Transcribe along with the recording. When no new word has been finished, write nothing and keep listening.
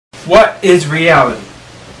What is reality?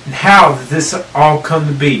 And how did this all come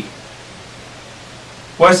to be?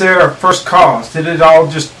 Was there a first cause? Did it all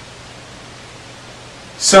just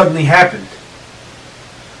suddenly happen?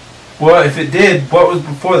 Well, if it did, what was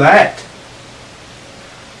before that?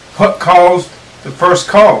 What caused the first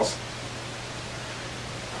cause?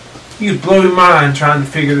 You could blow your mind trying to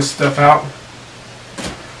figure this stuff out.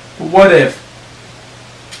 But what if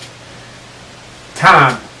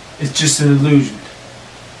time is just an illusion?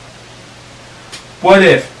 What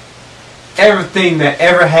if everything that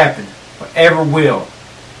ever happened or ever will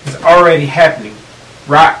is already happening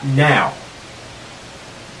right now?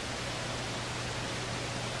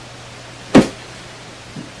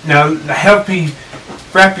 Now, to help me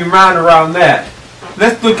wrap your mind around that,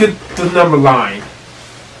 let's look at the number line.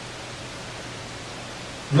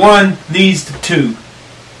 1 leads to 2.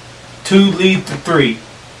 2 leads to 3.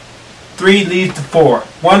 3 leads to 4.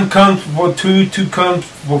 1 comes before 2. 2 comes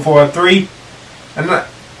before 3. And not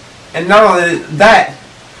only that,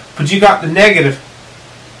 but you got the negative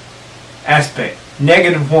aspect.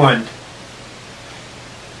 -1.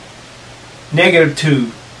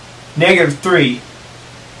 -2. -3.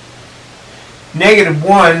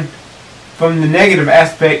 -1 from the negative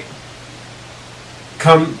aspect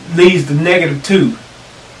leads to -2,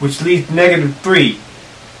 which leads to -3.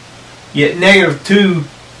 Yet -2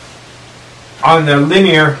 on the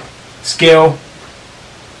linear scale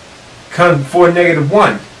comes before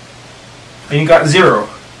 -1, and you got 0.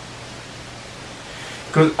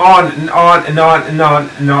 Goes on and on and on and on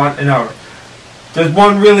and on and on. Does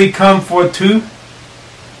 1 really come before 2?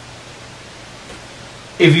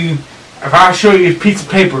 If I show you a piece of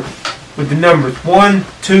paper with the numbers 1,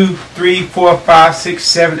 2, 3, 4, 5, 6,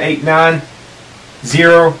 7, 8, 9,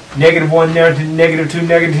 0, -1,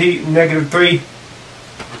 -2, -3.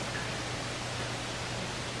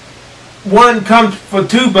 1 comes for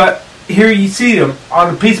 2, but here you see them on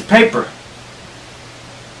a piece of paper.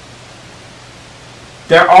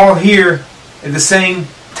 They're all here at the same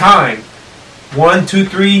time. 1, 2,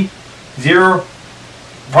 3, 0,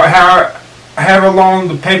 however long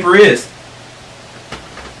the paper is.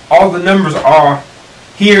 All the numbers are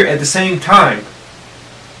here at the same time.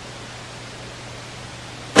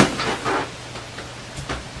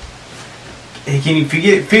 Can you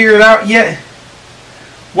figure it out yet?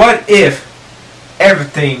 What if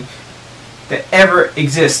everything that ever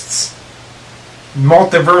exists,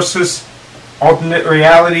 multiverses, alternate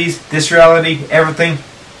realities, this reality, everything,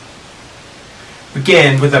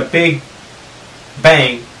 began with a big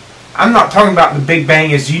bang? I'm not talking about the Big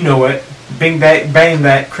Bang as you know it, the Big Bang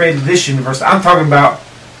that created this universe. I'm talking about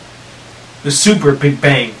the super Big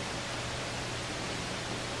Bang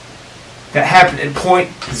that happened at point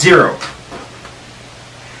 0.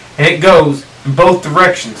 And it goes in both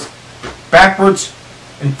directions, backwards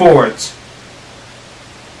and forwards,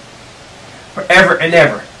 forever and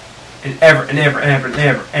ever, and ever and ever and ever and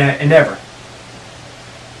ever and ever.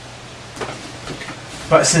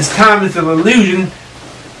 But since time is an illusion,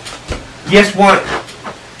 yes,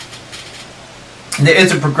 there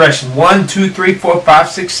is a progression. 1, 2, 3, 4, 5,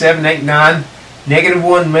 6, 7, 8, 9,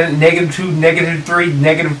 -1, -2, -3,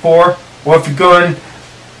 -4, or if you're going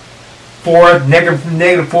for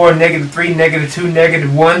 -4, -3, -2,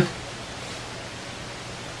 -1.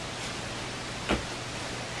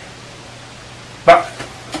 But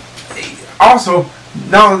also,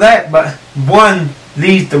 not only that, but 1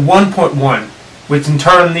 leads to 1.1, which in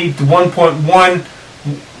turn leads to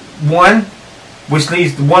 1.11, which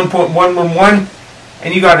leads to 1.111,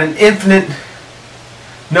 and you got an infinite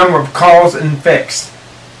number of cause and effects.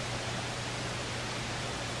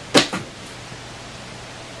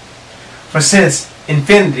 But since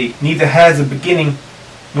infinity neither has a beginning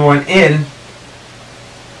nor an end,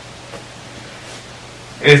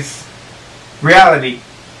 its reality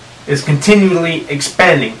is continually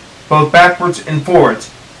expanding, both backwards and forwards.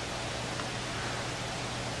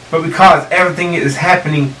 But because everything is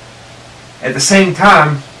happening at the same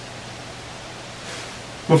time,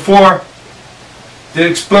 before the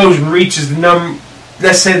explosion reaches the number,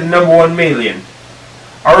 let's say the number 1 million,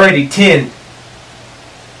 already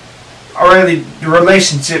the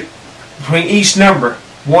relationship between each number,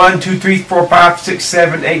 1, 2, 3, 4, 5, 6,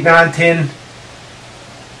 7, 8, 9, 10,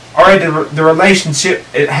 already the relationship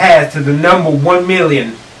it has to the number 1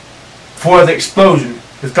 million for the explosion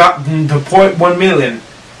has gotten to point 1 million.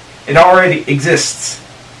 It already exists.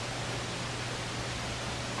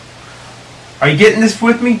 Are you getting this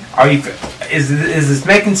with me? Is this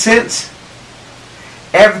making sense?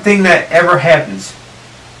 Everything that ever happens,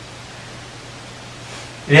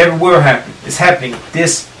 it ever will happen, is happening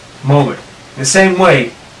this moment. In the same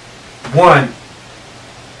way, 1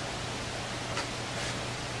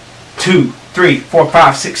 2, 3, 4,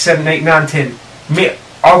 5, 6, 7, 8, 9, 10,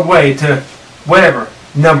 all the way to whatever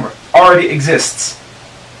number already exists.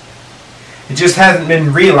 It just hasn't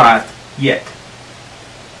been realized yet.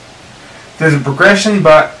 There's a progression,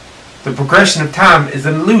 but the progression of time is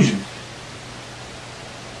an illusion.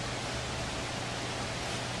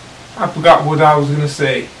 I forgot what I was going to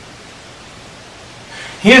say.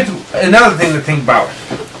 Here's another thing to think about.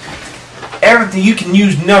 Everything, you can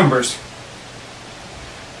use numbers.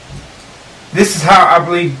 This is how I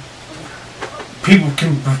believe people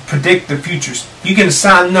can predict the futures. You can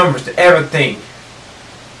assign numbers to everything.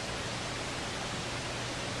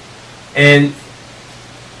 And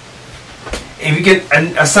if you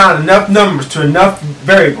can assign enough numbers to enough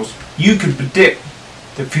variables, you can predict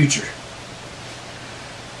the future.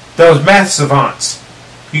 Those math savants,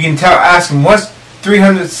 you can ask them what's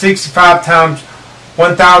 365 times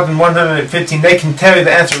 1,115. They can tell you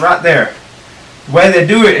the answer right there. The way they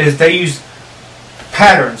do it is they use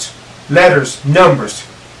patterns, letters, numbers.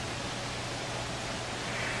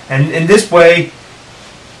 And in this way,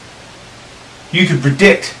 you can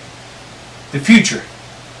predict the future.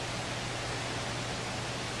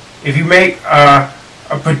 If you make a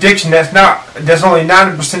prediction that's only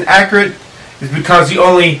 90% accurate, it's because you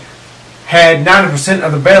only had 90%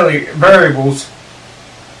 of the variables.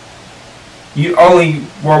 You only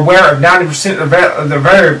were aware of 90% of the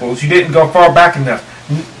variables. You didn't go far back enough.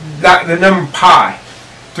 Like the number pi,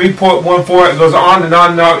 3.14, it goes on and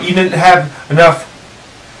on and on. You didn't have enough.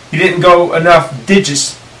 You didn't go enough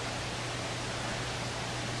digits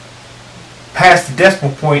past the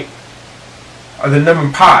decimal point of the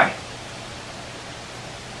number pi.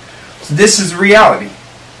 So this is reality.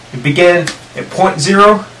 It began at point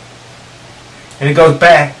 0 and it goes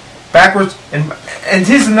backwards. And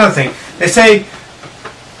here's another thing. They say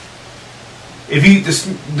if you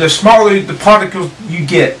the smaller the particles you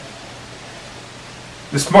get,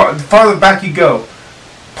 the farther back you go.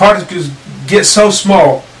 Particles get so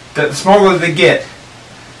small that the smaller they get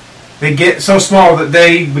so small that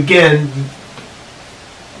they begin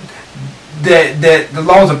that the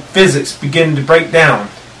laws of physics begin to break down.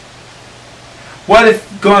 What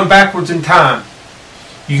if going backwards in time,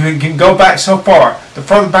 you can go back so far, the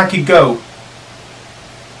further back you go,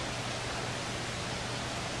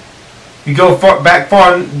 you go back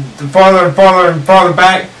farther and farther and farther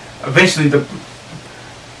back, eventually the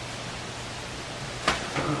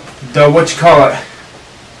what you call it,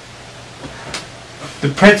 the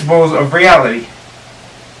principles of reality,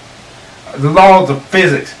 the laws of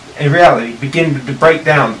physics and reality begin to break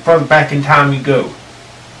down the further back in time you go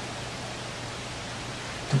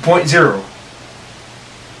to point 0,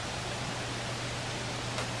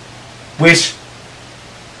 which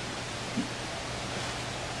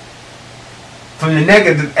from the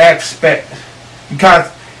negative aspect, because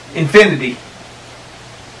infinity,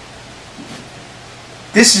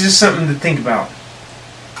 this is just something to think about.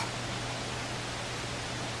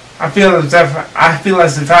 I feel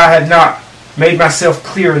as if I had not made myself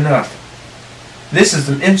clear enough. This is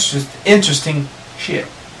some interesting shit.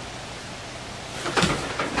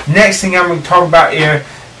 Next thing I'm going to talk about here,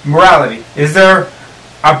 morality. Is there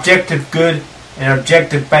objective good and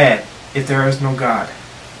objective bad if there is no God?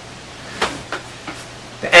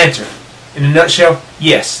 The answer, in a nutshell,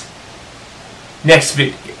 yes. Next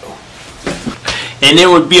video. And it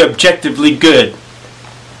would be objectively good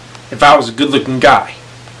if I was a good-looking guy.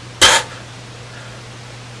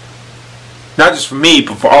 Not just for me,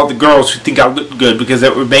 but for all the girls who think I look good, because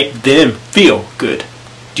that would make them feel good.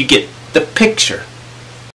 Do you get the picture?